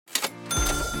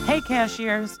Hey,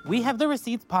 cashiers! We Have the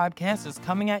Receipts podcast is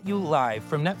coming at you live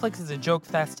from Netflix's A Joke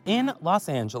Fest in Los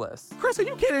Angeles. Chris, are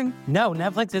you kidding? No,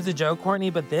 Netflix is a joke, Courtney,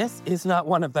 but this is not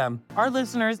one of them. Our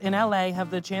listeners in LA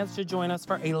have the chance to join us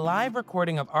for a live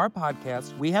recording of our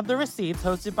podcast, We Have the Receipts,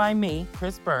 hosted by me,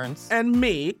 Chris Burns. And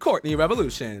me, Courtney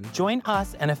Revolution. Join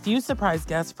us and a few surprise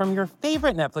guests from your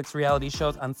favorite Netflix reality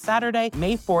shows on Saturday,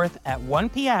 May 4th at 1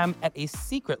 p.m. at a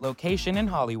secret location in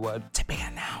Hollywood. To be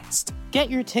announced. Get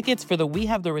your tickets for the We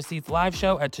Have the Receipts live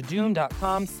show at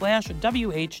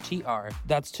tudum.com/WHTR.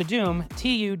 That's Tudum,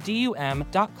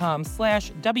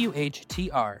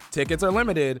 TUDUM.com/WHTR. Tickets are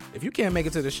limited. If you can't make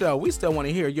it to the show, we still want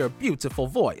to hear your beautiful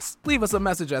voice. Leave us a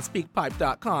message at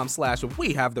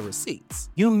speakpipe.com/We Have the Receipts.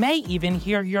 You may even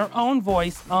hear your own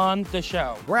voice on the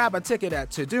show. Grab a ticket at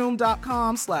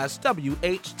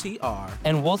tudum.com/WHTR.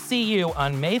 And we'll see you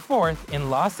on May 4th in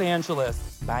Los Angeles.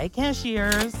 Bye,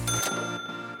 cashiers.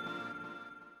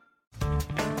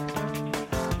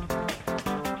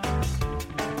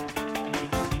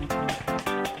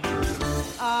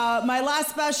 My last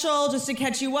special, just to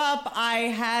catch you up, I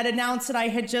had announced that I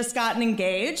had just gotten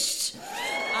engaged.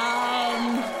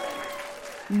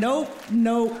 Nope.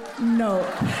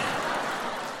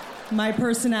 My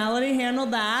personality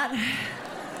handled that.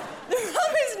 The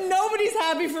problem is nobody's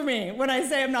happy for me when I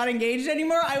say I'm not engaged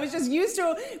anymore. I was just used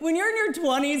to, when you're in your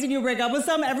 20s and you break up with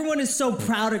someone, everyone is so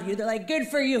proud of you. They're like, good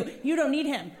for you. You don't need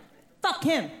him. Fuck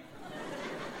him.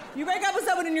 You break up with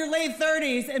someone in your late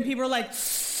 30s and people are like,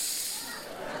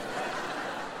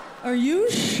 are you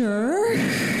sure?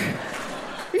 You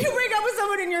break up with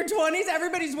someone in your 20s,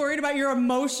 everybody's worried about your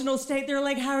emotional state. They're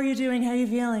like, how are you doing? How are you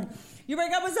feeling? You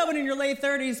break up with someone in your late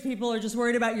 30s, people are just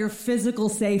worried about your physical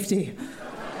safety.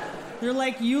 They're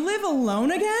like, you live alone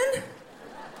again?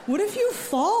 What if you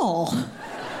fall?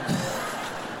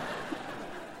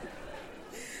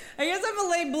 I guess I'm a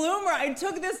late bloomer. It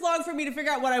took this long for me to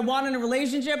figure out what I want in a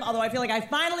relationship, although I feel like I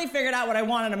finally figured out what I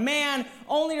want in a man,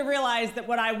 only to realize that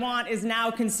what I want is now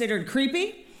considered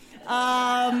creepy.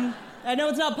 I know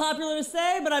it's not popular to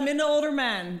say, but I'm into older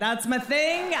men. That's my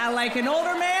thing. I like an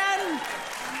older man.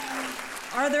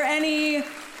 Are there any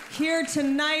here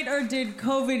tonight, or did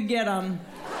COVID get them?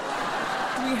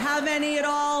 Do we have any at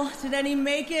all? Did any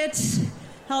make it?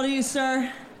 How old are you,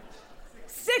 sir?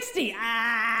 60.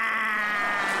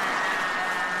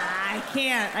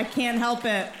 I can't help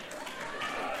it.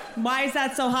 Why is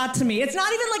that so hot to me? It's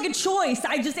not even like a choice.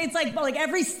 It's like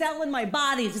every cell in my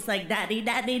body is just like daddy.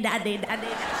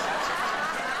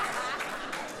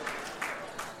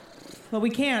 But we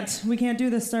can't do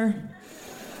this, sir.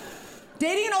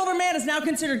 Dating an older man is now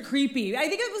considered creepy. I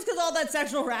think it was because all that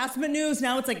sexual harassment news.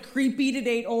 Now it's like creepy to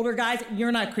date older guys.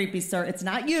 You're not creepy, sir. It's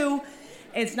not you.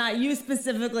 It's not you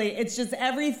specifically. It's just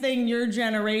everything your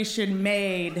generation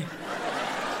made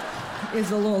is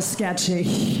a little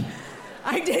sketchy.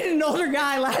 I dated an older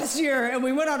guy last year and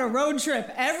we went on a road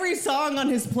trip. Every song on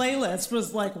his playlist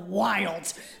was like wild.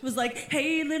 It was like,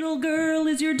 hey little girl,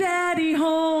 is your daddy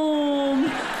home?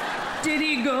 Did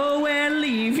he go and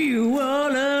leave you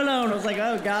all alone? I was like,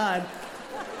 oh God.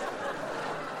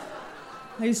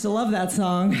 I used to love that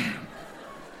song.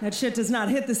 That shit does not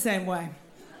hit the same way.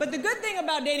 But the good thing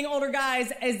about dating older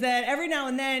guys is that every now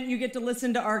and then you get to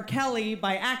listen to R. Kelly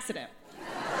by accident.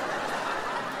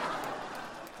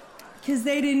 Because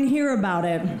they didn't hear about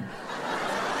it.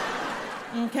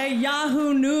 Okay,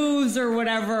 Yahoo News or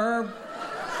whatever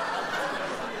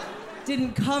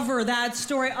didn't cover that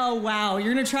story. Oh, wow,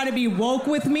 you're gonna try to be woke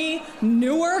with me?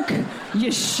 Newark?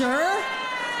 You sure?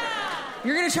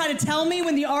 You're gonna try to tell me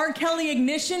when the R. Kelly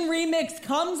Ignition remix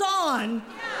comes on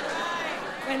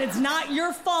and it's not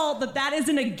your fault that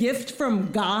isn't a gift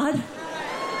from God?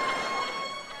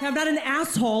 I'm not an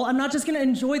asshole. I'm not just gonna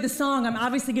enjoy the song. I'm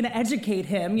obviously gonna educate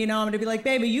him. You know, I'm gonna be like,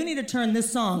 baby, you need to turn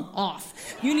this song off.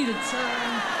 You need to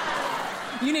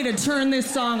turn this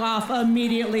song off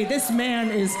immediately. This man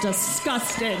is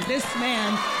disgusting. This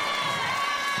man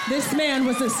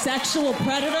was a sexual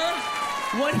predator.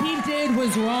 What he did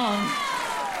was wrong.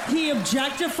 He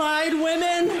objectified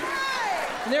women.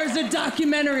 There's a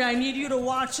documentary I need you to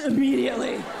watch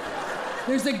immediately.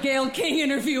 There's a Gayle King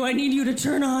interview I need you to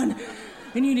turn on.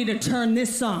 And you need to turn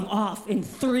this song off in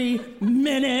 3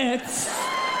 minutes.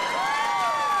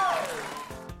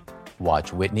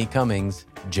 Watch Whitney Cummings'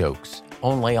 Jokes,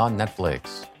 only on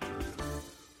Netflix.